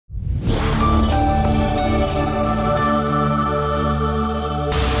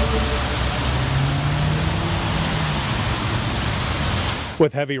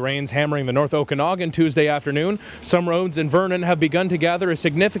With heavy rains hammering the North Okanagan Tuesday afternoon, some roads in Vernon have begun to gather a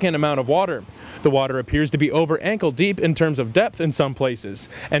significant amount of water. The water appears to be over ankle deep in terms of depth in some places,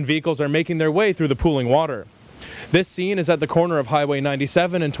 and vehicles are making their way through the pooling water. This scene is at the corner of Highway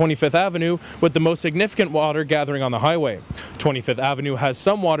 97 and 25th Avenue, with the most significant water gathering on the highway. 25th Avenue has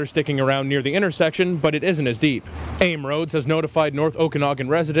some water sticking around near the intersection, but it isn't as deep. AIM Roads has notified North Okanagan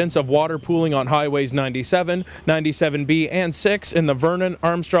residents of water pooling on highways 97, 97B, and 6 in the Vernon,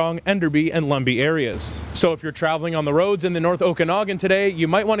 Armstrong, Enderby, and Lumby areas. So if you're traveling on the roads in the North Okanagan today, you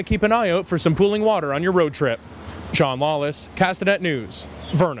might want to keep an eye out for some pooling water on your road trip. Sean Lawless, Castanet News,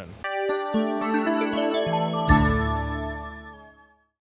 Vernon.